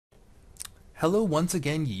Hello once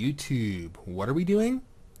again, YouTube. What are we doing?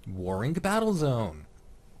 Warring Battlezone.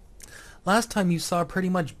 Last time you saw pretty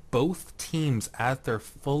much both teams at their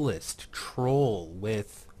fullest troll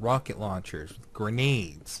with rocket launchers, with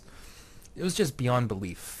grenades. It was just beyond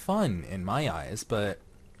belief fun in my eyes, but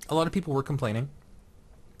a lot of people were complaining.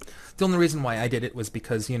 The only reason why I did it was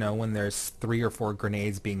because, when there's 3 or 4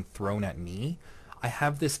 grenades being thrown at me, I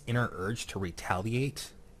have this inner urge to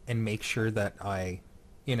retaliate and make sure that I,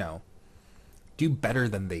 do better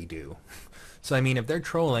than they do. So I mean, if they're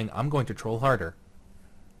trolling, I'm going to troll harder.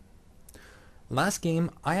 Last game,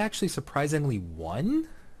 I actually surprisingly won?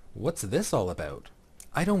 What's this all about?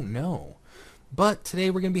 I don't know. But today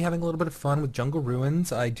we're going to be having a little bit of fun with Jungle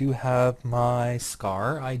Ruins. I do have my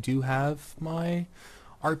Scar. I do have my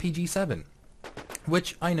RPG-7.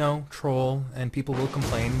 Which, I know, troll, and people will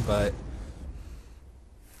complain, but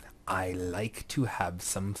I like to have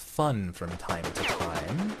some fun from time to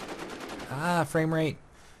time. Ah, frame rate.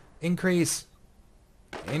 Increase.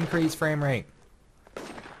 Increase frame rate.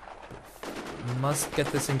 Must get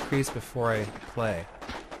this increased before I play.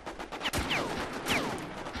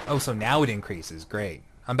 Oh, so now it increases. Great.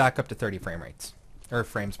 I'm back up to 30 frame rates. Or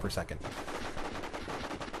frames per second.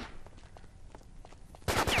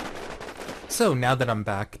 So now that I'm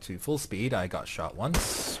back to full speed, I got shot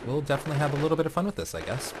once. We'll definitely have a little bit of fun with this, I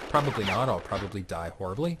guess. Probably not. I'll probably die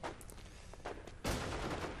horribly.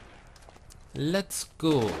 Let's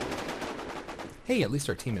go. Hey, at least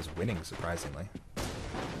our team is winning, surprisingly.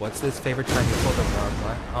 What's this favorite time you pulled a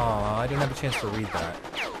rock? Aw, I didn't have a chance to read that.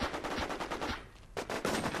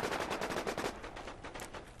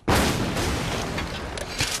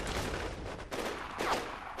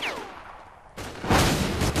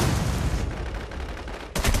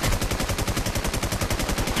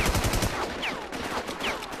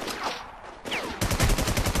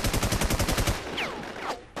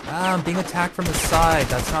 Ah, I'm being attacked from the side.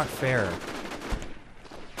 That's not fair.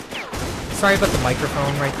 Sorry about the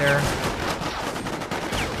microphone right there.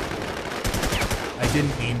 I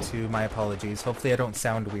didn't mean to. My apologies. Hopefully I don't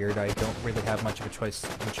sound weird. I don't really have much of a choice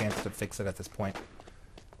and chance to fix it at this point.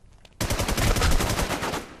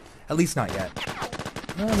 At least not yet.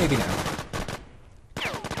 Well, maybe now.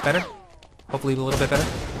 Better? Hopefully a little bit better.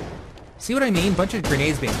 See what I mean? Bunch of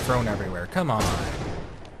grenades being thrown everywhere. Come on.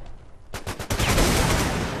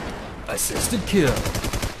 Assisted kill.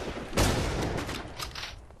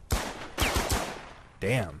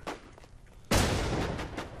 Damn.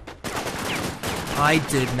 I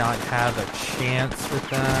did not have a chance with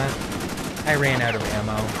that. I ran out of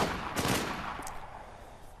ammo.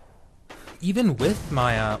 Even with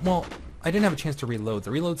my, well, I didn't have a chance to reload.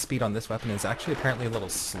 The reload speed on this weapon is actually apparently a little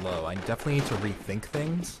slow. I definitely need to rethink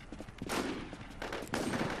things.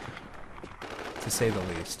 To say the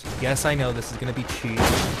least. Yes, I know this is going to be cheap.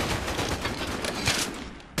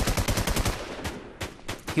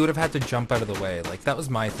 He would have had to jump out of the way. Like, that was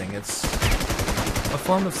my thing. It's a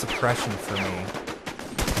form of suppression for me.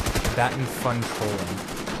 That and fun trolling.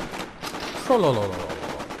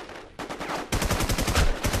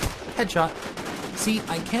 Headshot. See,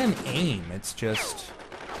 I can aim. It's just...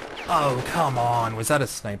 Oh, come on. Was that a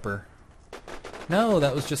sniper? No,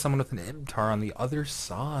 that was just someone with an MTAR on the other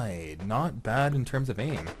side. Not bad in terms of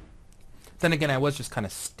aim. Then again, I was just kind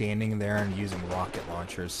of standing there and using rocket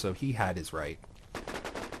launchers, so he had his right.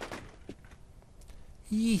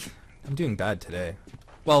 Eeh, I'm doing bad today.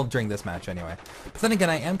 Well, during this match anyway. But then again,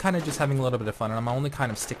 I am kind of just having a little bit of fun, and I'm only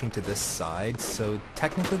kind of sticking to this side, so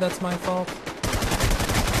technically that's my fault.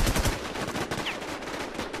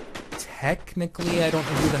 Technically, I don't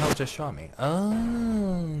know who the hell just shot me.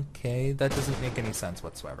 Oh, okay, that doesn't make any sense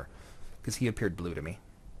whatsoever. Because he appeared blue to me.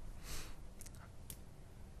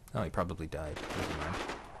 Oh, he probably died. Never mind.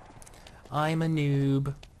 I'm a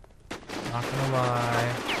noob. Not gonna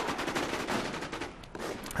lie.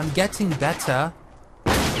 I'm getting better.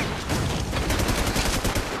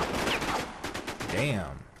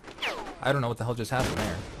 Damn. I don't know what the hell just happened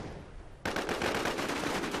there.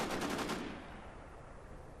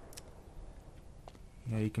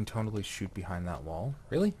 Yeah, you can totally shoot behind that wall.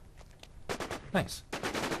 Really? Nice.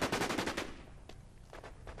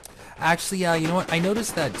 Actually, yeah, you know what? I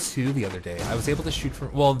noticed that too the other day. I was able to shoot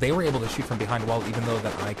from... Well, they were able to shoot from behind a wall even though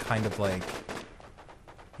that I kind of like...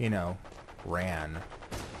 ran.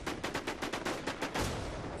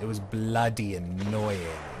 It was bloody annoying.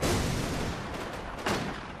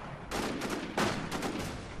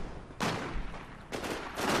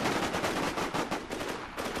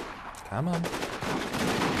 Come on.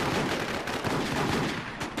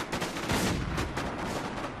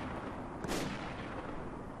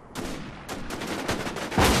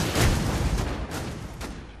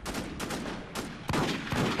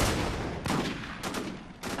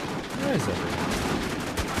 Where is everyone?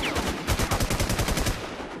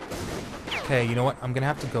 Okay, you know what? I'm gonna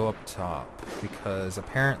have to go up top, because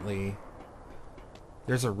apparently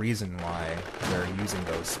there's a reason why they're using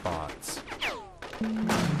those spots.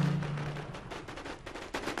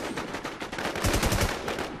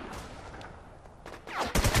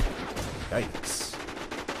 Yikes.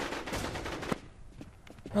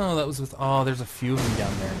 Oh, that was with... Oh, there's a few of them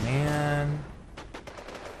down there, man.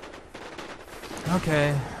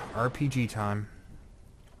 Okay, RPG time.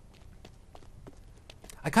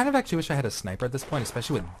 I kind of actually wish I had a sniper at this point,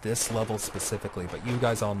 especially with this level specifically, but you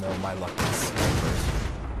guys all know my luck with snipers.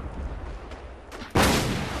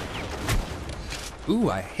 Ooh,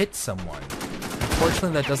 I hit someone.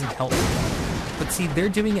 Unfortunately, that doesn't help me. But see, they're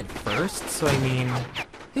doing it first, so I mean...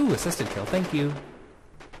 Ooh, assisted kill, thank you.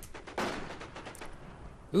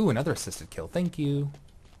 Ooh, another assisted kill, thank you.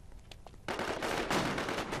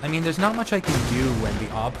 I mean, there's not much I can do when the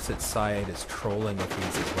opposite side is trolling with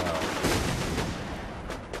these as well.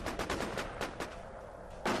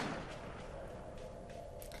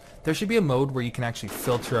 There should be a mode where you can actually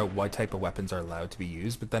filter out what type of weapons are allowed to be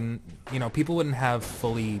used, but then, you know, people wouldn't have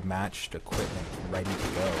fully matched equipment ready to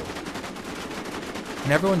go.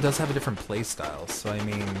 And everyone does have a different playstyle, so I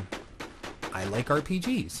mean, I like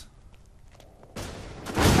RPGs.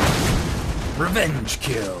 Revenge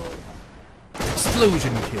kill!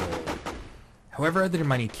 Explosion kill! However other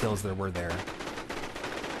many kills there were there.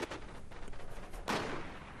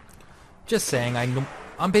 Just saying,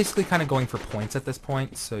 I'm basically kind of going for points at this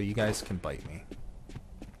point, so you guys can bite me.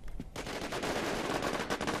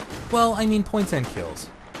 Well, I mean points and kills.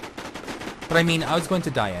 But I mean, I was going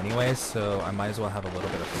to die anyway, so I might as well have a little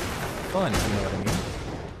bit of fun, if you know what I mean.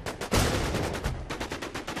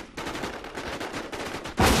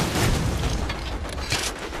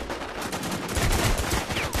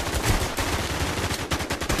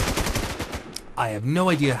 I have no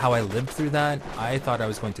idea how I lived through that. I thought I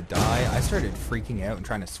was going to die. I started freaking out and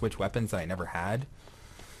trying to switch weapons that I never had.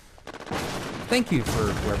 Thank you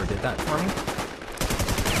for whoever did that for me.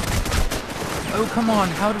 Oh, come on.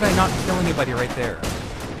 How did I not kill anybody right there?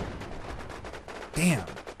 Damn.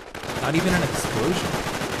 Not even an explosion.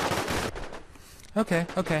 Okay,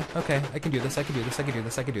 okay, okay. I can do this, I can do this, I can do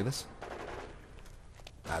this, I can do this.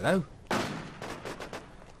 Hello?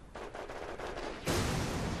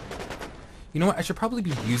 You know what? I should probably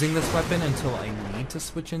be using this weapon until I need to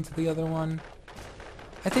switch into the other one.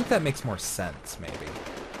 I think that makes more sense, maybe.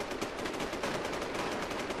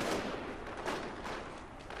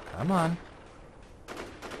 Come on.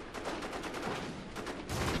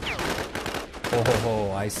 Oh, ho,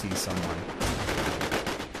 ho, I see someone.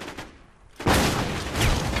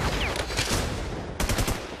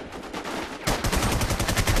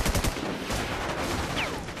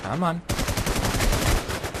 Come on.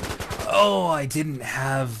 Oh, I didn't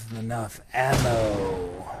have enough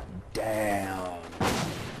ammo. Damn.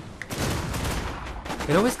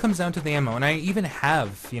 It always comes down to the ammo, and I even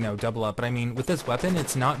have, you know, double up, but I mean, with this weapon,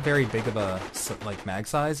 it's not very big of a, like, mag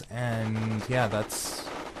size, and yeah, that's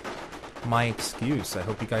my excuse. I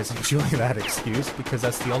hope you guys enjoy that excuse, because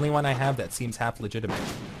that's the only one I have that seems half legitimate.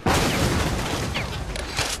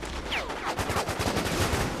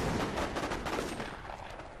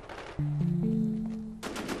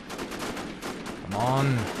 Come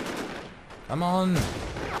on. Come on.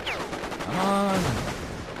 Come on.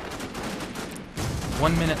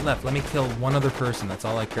 1 minute left. Let me kill one other person. That's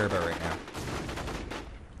all I care about right now.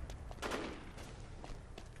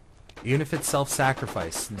 Even if it's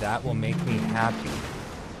self-sacrifice, that will make me happy.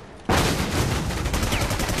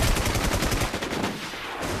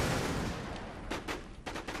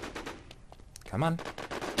 Come on.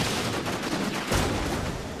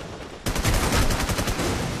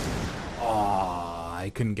 Aw, I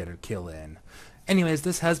couldn't get a kill in. Anyways,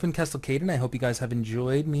 this has been KestalKayden. I hope you guys have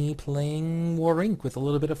enjoyed me playing War Inc. with a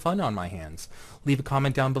little bit of fun on my hands. Leave a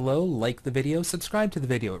comment down below, like the video, subscribe to the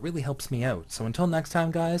video. It really helps me out. So until next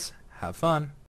time, guys, have fun.